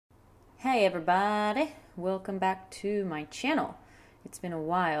Hey everybody, welcome back to my channel. It's been a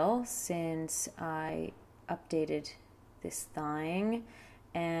while since I updated this thing,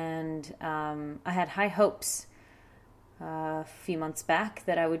 and I had high hopes a few months back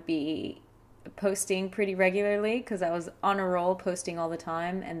that I would be posting pretty regularly because I was on a roll posting all the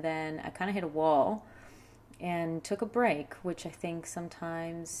time, and then I kind of hit a wall and took a break, which I think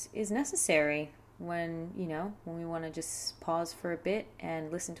sometimes is necessary when we want to just pause for a bit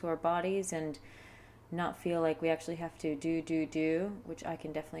and listen to our bodies and not feel like we actually have to do, which I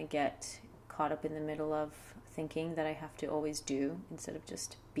can definitely get caught up in the middle of thinking that I have to always do instead of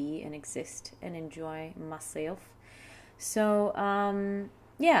just be and exist and enjoy myself. So,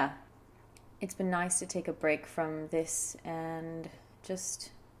 yeah, it's been nice to take a break from this and just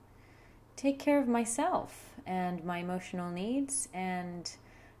take care of myself and my emotional needs and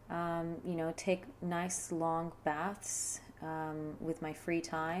take nice long baths with my free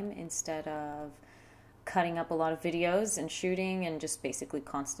time instead of cutting up a lot of videos and shooting and just basically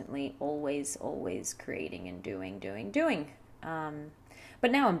constantly always creating and doing.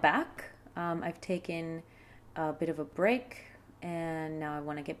 But now I'm back. I've taken a bit of a break and now I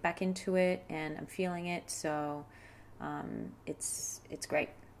want to get back into it and I'm feeling it. So it's great.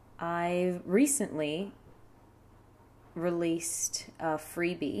 I've recently released a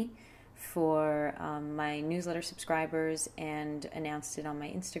freebie for my newsletter subscribers and announced it on my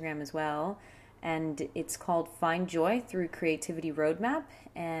Instagram as well. And it's called Find Joy Through Creativity Roadmap.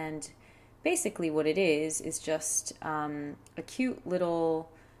 And basically what it is just a cute little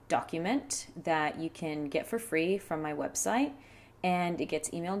document that you can get for free from my website. And it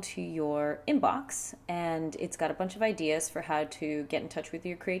gets emailed to your inbox, and it's got a bunch of ideas for how to get in touch with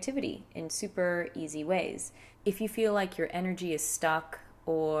your creativity in super easy ways. If you feel like your energy is stuck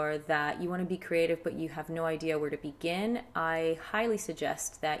or that you want to be creative but you have no idea where to begin, I highly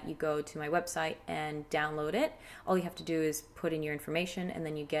suggest that you go to my website and download it. All you have to do is put in your information and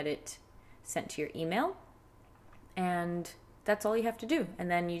then you get it sent to your email. And that's all you have to do. And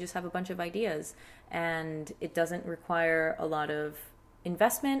then you just have a bunch of ideas. And it doesn't require a lot of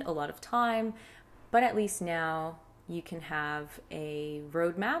investment, a lot of time, but at least now you can have a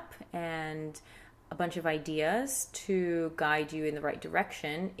roadmap and a bunch of ideas to guide you in the right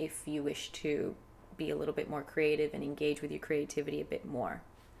direction if you wish to be a little bit more creative and engage with your creativity a bit more.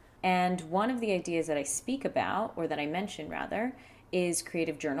 And one of the ideas that I speak about, or that I mention rather, is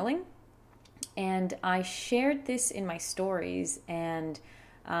creative journaling. And I shared this in my stories and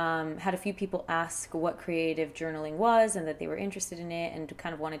had a few people ask what creative journaling was and that they were interested in it and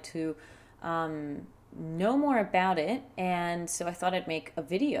kind of wanted to know more about it. And so I thought I'd make a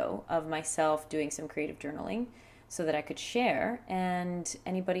video of myself doing some creative journaling so that I could share. And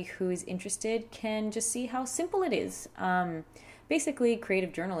anybody who is interested can just see how simple it is. Basically,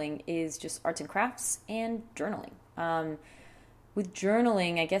 creative journaling is just arts and crafts and journaling. With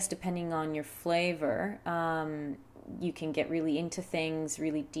journaling, I guess depending on your flavor, you can get really into things,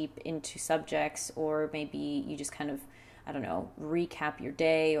 really deep into subjects, or maybe you just kind of, recap your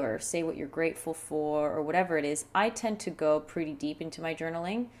day or say what you're grateful for or whatever it is. I tend to go pretty deep into my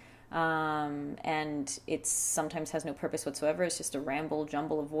journaling, and it sometimes has no purpose whatsoever. It's just a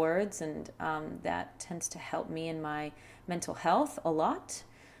jumble of words, and that tends to help me in my mental health a lot.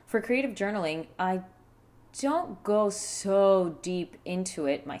 For creative journaling, I don't go so deep into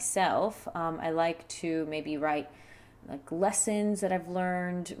it myself. I like to maybe write like lessons that I've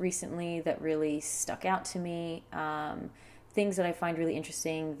learned recently that really stuck out to me, things that I find really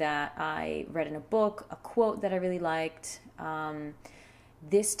interesting that I read in a book, a quote that I really liked.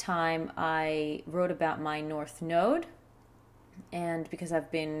 This time I wrote about my North Node, and because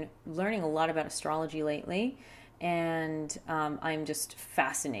I've been learning a lot about astrology lately, and I'm just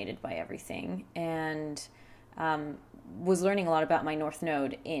fascinated by everything, and was learning a lot about my North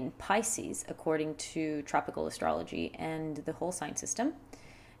Node in Pisces according to tropical astrology and the whole sign system.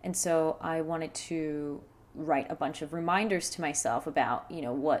 And so I wanted to write a bunch of reminders to myself about,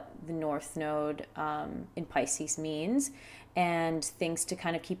 what the North Node in Pisces means and things to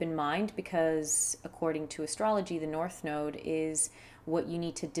kind of keep in mind, because according to astrology, the North Node is what you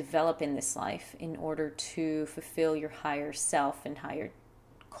need to develop in this life in order to fulfill your higher self and higher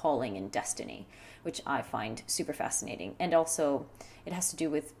calling and destiny, which I find super fascinating. And also it has to do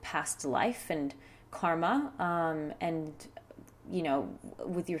with past life and karma, and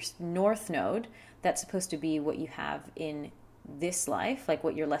with your North Node, that's supposed to be what you have in this life, like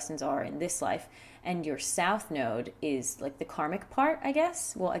what your lessons are in this life, and your South Node is like the karmic part, I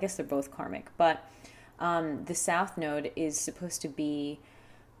guess. Well, I guess they're both karmic, but the South Node is supposed to be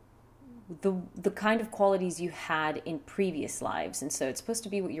the kind of qualities you had in previous lives. And so it's supposed to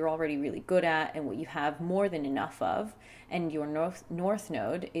be what you're already really good at and what you have more than enough of. And your north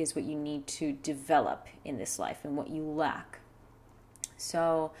node is what you need to develop in this life and what you lack.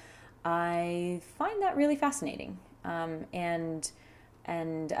 So I find that really fascinating. And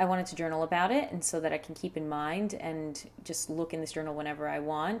I wanted to journal about it, and so that I can keep in mind and just look in this journal whenever I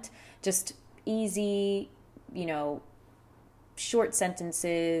want. Just easy, short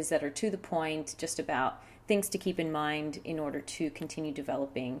sentences that are to the point, just about things to keep in mind in order to continue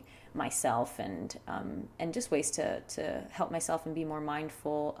developing myself, and just ways to help myself and be more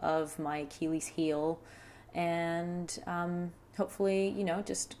mindful of my Achilles heel, and hopefully,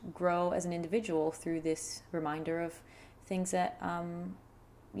 just grow as an individual through this reminder of things that,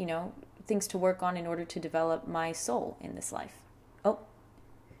 things to work on in order to develop my soul in this life. Oh,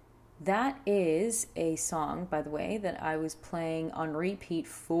 that is a song, by the way, that I was playing on repeat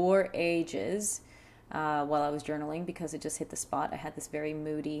for ages while I was journaling, because it just hit the spot. I had this very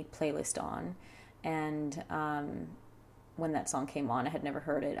moody playlist on, and when that song came on, I had never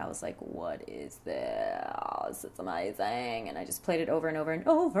heard it. I was like, what is this? It's amazing. And I just played it over and over and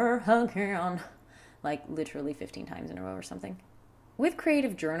over again, like literally 15 times in a row or something. With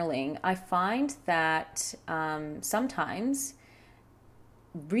creative journaling, I find that sometimes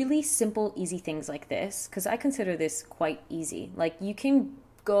really simple, easy things like this, because I consider this quite easy. Like, you can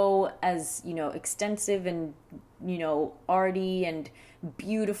go as, extensive and, arty and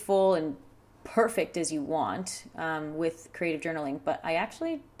beautiful and perfect as you want with creative journaling, but I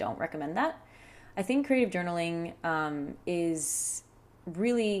actually don't recommend that. I think creative journaling is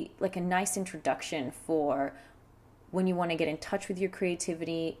really like a nice introduction for when you want to get in touch with your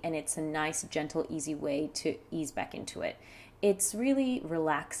creativity, and it's a nice, gentle, easy way to ease back into it. It's really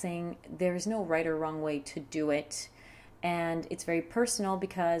relaxing. There's no right or wrong way to do it. And it's very personal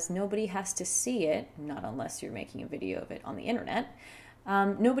because nobody has to see it, not unless you're making a video of it on the internet.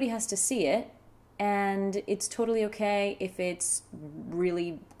 Nobody has to see it. And it's totally okay if it's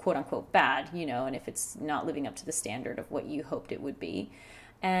really, quote unquote, bad, and if it's not living up to the standard of what you hoped it would be.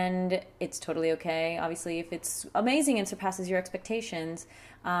 And it's totally okay, obviously, if it's amazing and surpasses your expectations.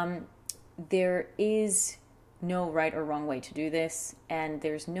 There is no right or wrong way to do this, and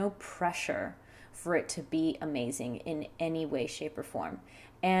there's no pressure for it to be amazing in any way, shape, or form.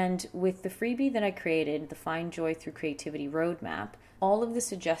 And with the freebie that I created, the Find Joy Through Creativity Roadmap, all of the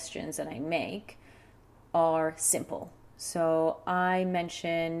suggestions that I make are simple. So I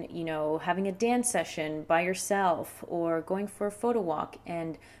mention, having a dance session by yourself, or going for a photo walk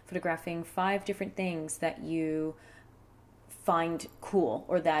and photographing 5 different things that you find cool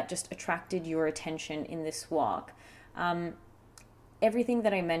or that just attracted your attention in this walk. Everything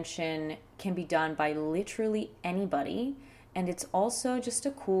that I mention can be done by literally anybody, and it's also just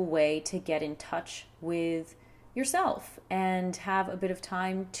a cool way to get in touch with yourself and have a bit of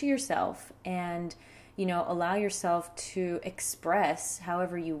time to yourself, and allow yourself to express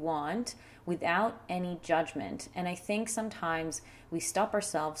however you want without any judgment. And I think sometimes we stop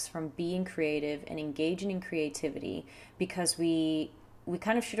ourselves from being creative and engaging in creativity because we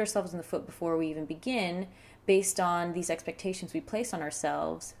kind of shoot ourselves in the foot before we even begin, based on these expectations we place on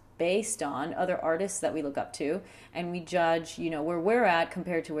ourselves, based on other artists that we look up to, and we judge, where we're at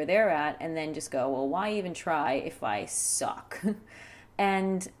compared to where they're at, and then just go, well, why even try if I suck?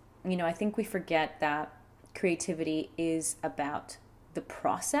 And I think we forget that creativity is about the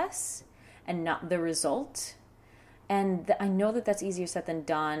process and not the result. And I know that that's easier said than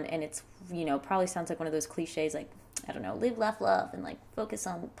done, and it's, probably sounds like one of those cliches, like, I don't know, live, laugh, love, and like focus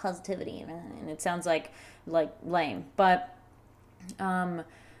on positivity, and it sounds like lame. But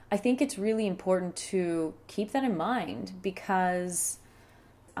I think it's really important to keep that in mind, because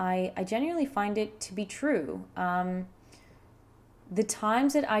I genuinely find it to be true. The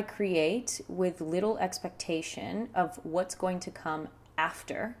times that I create with little expectation of what's going to come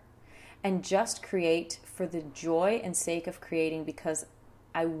after, and just create for the joy and sake of creating because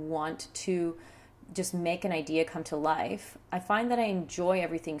I want to just make an idea come to life, I find that I enjoy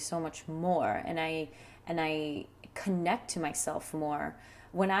everything so much more, and I connect to myself more.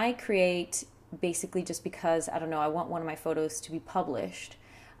 When I create basically just because, I don't know, I want one of my photos to be published,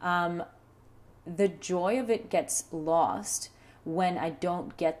 the joy of it gets lost when I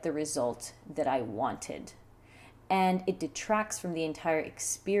don't get the result that I wanted. And it detracts from the entire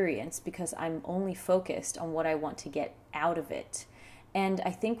experience because I'm only focused on what I want to get out of it. And I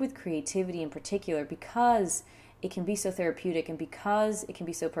think with creativity in particular, because it can be so therapeutic, and because it can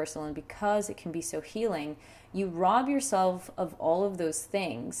be so personal, and because it can be so healing, you rob yourself of all of those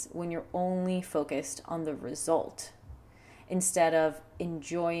things when you're only focused on the result. instead of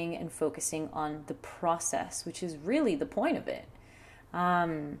enjoying and focusing on the process, which is really the point of it.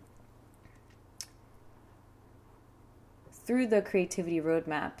 Through the creativity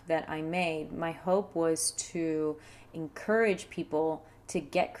roadmap that I made, my hope was to encourage people to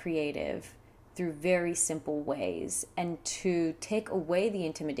get creative through very simple ways and to take away the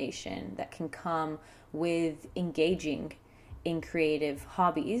intimidation that can come with engaging in creative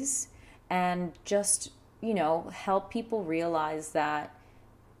hobbies, and just, help people realize that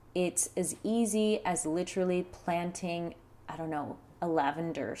it's as easy as literally planting, a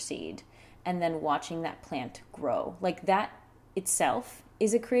lavender seed and then watching that plant grow. Like, that itself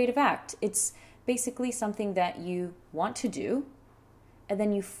is a creative act. It's basically something that you want to do, and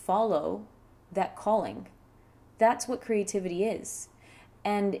then you follow that calling. That's what creativity is.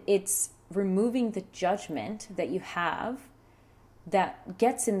 And it's removing the judgment that you have that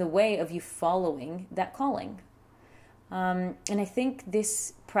gets in the way of you following that calling. And I think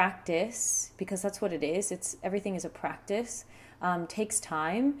this practice, because that's what it is, everything is a practice, takes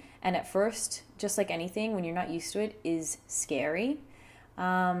time. And at first, just like anything, when you're not used to it, is scary.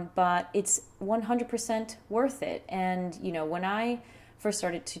 But it's 100% worth it. And, when I first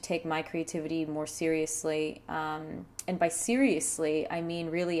started to take my creativity more seriously, and by seriously, I mean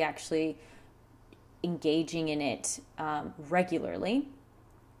really actually engaging in it regularly,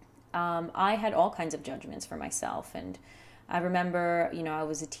 I had all kinds of judgments for myself. And I remember, I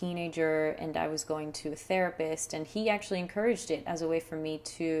was a teenager and I was going to a therapist, and he actually encouraged it as a way for me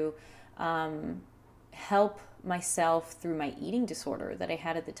to help myself through my eating disorder that I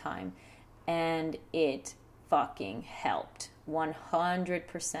had at the time. And it fucking helped.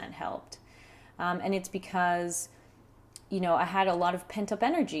 100% helped. And it's because, I had a lot of pent-up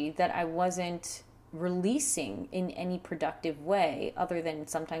energy that I wasn't releasing in any productive way, other than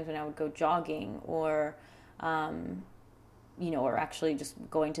sometimes when I would go jogging or, or actually just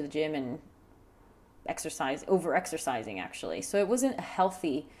going to the gym and over-exercising, actually. So it wasn't a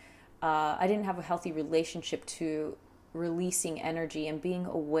healthy, I didn't have a healthy relationship to releasing energy and being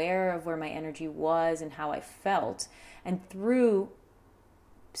aware of where my energy was and how I felt. And through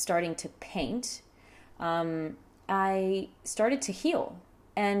starting to paint, I started to heal.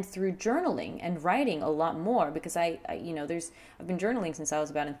 And through journaling and writing a lot more, because I've been journaling since I was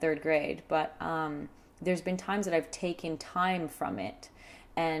about in 3rd grade, but there's been times that I've taken time from it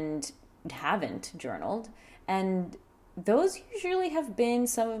and haven't journaled. And those usually have been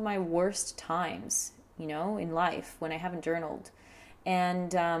some of my worst times, in life, when I haven't journaled.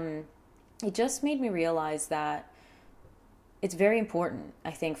 And it just made me realize that it's very important,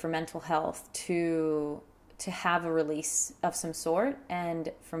 I think, for mental health to have a release of some sort.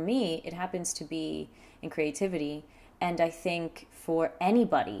 And for me, it happens to be in creativity. And I think for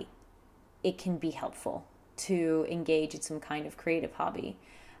anybody, it can be helpful to engage in some kind of creative hobby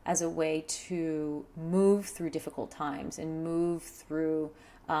as a way to move through difficult times and move through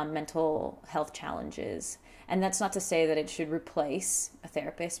mental health challenges. And that's not to say that it should replace a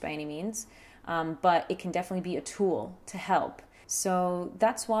therapist by any means, but it can definitely be a tool to help. So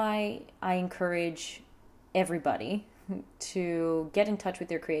that's why I encourage everybody to get in touch with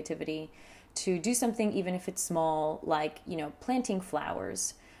their creativity, to do something even if it's small, like, planting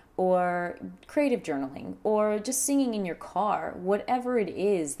flowers or creative journaling or just singing in your car, whatever it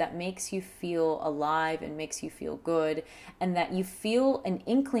is that makes you feel alive and makes you feel good and that you feel an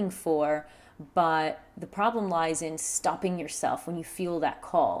inkling for. But the problem lies in stopping yourself when you feel that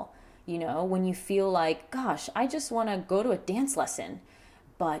call, when you feel like, gosh, I just want to go to a dance lesson,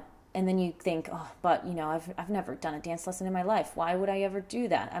 and then you think, I've never done a dance lesson in my life. Why would I ever do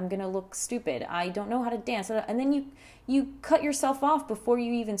that? I'm going to look stupid. I don't know how to dance. And then you cut yourself off before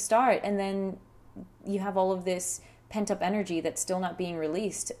you even start. And then you have all of this pent up energy that's still not being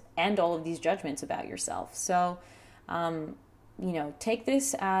released and all of these judgments about yourself. So, take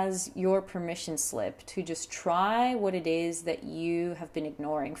this as your permission slip to just try what it is that you have been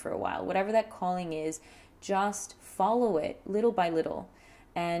ignoring for a while. Whatever that calling is, just follow it little by little.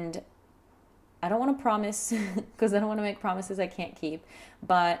 And I don't want to promise, because I don't want to make promises I can't keep,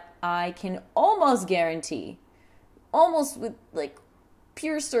 but I can almost guarantee, almost with like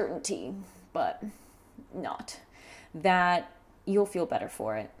pure certainty, but not, that you'll feel better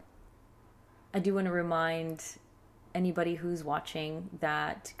for it. I do want to remind anybody who's watching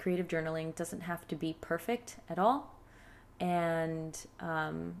that creative journaling doesn't have to be perfect at all, and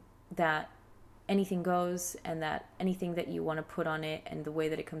that anything goes, and that anything that you want to put on it and the way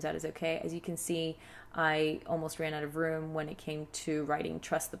that it comes out is okay. As you can see, I almost ran out of room when it came to writing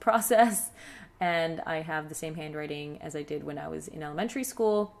Trust the Process, and I have the same handwriting as I did when I was in elementary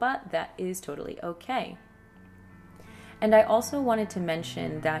school, but that is totally okay. And I also wanted to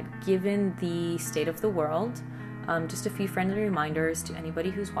mention that given the state of the world, just a few friendly reminders to anybody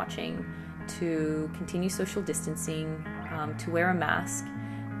who's watching to continue social distancing, to wear a mask.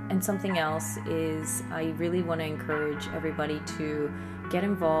 And something else is I really want to encourage everybody to get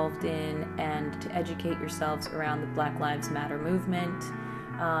involved in and to educate yourselves around the Black Lives Matter movement.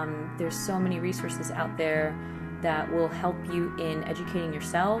 There's so many resources out there that will help you in educating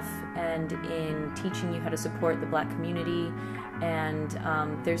yourself and in teaching you how to support the Black community. And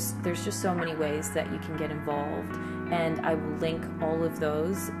there's just so many ways that you can get involved. And I will link all of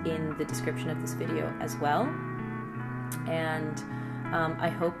those in the description of this video as well. And I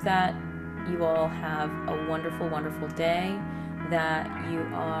hope that you all have a wonderful, wonderful day, that you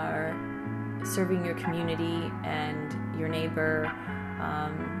are serving your community and your neighbor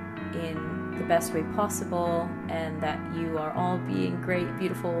in the best way possible, and that you are all being great,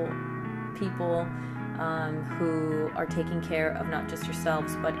 beautiful people who are taking care of not just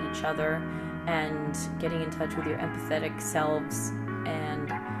yourselves but each other, and getting in touch with your empathetic selves and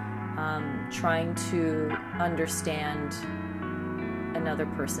trying to understand another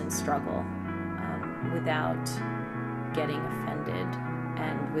person's struggle without getting offended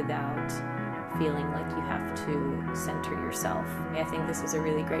and without feeling like you have to center yourself. I think this is a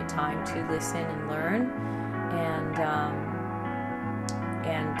really great time to listen and learn,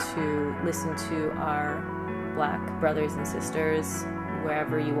 and to listen to our Black brothers and sisters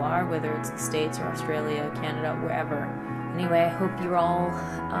wherever you are, whether it's the States or Australia, Canada, wherever. Anyway, I hope you're all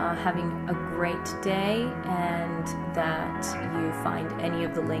having a great day, and that you find any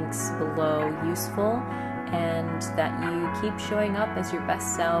of the links below useful, and that you keep showing up as your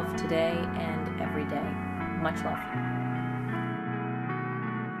best self today and every day. Much love.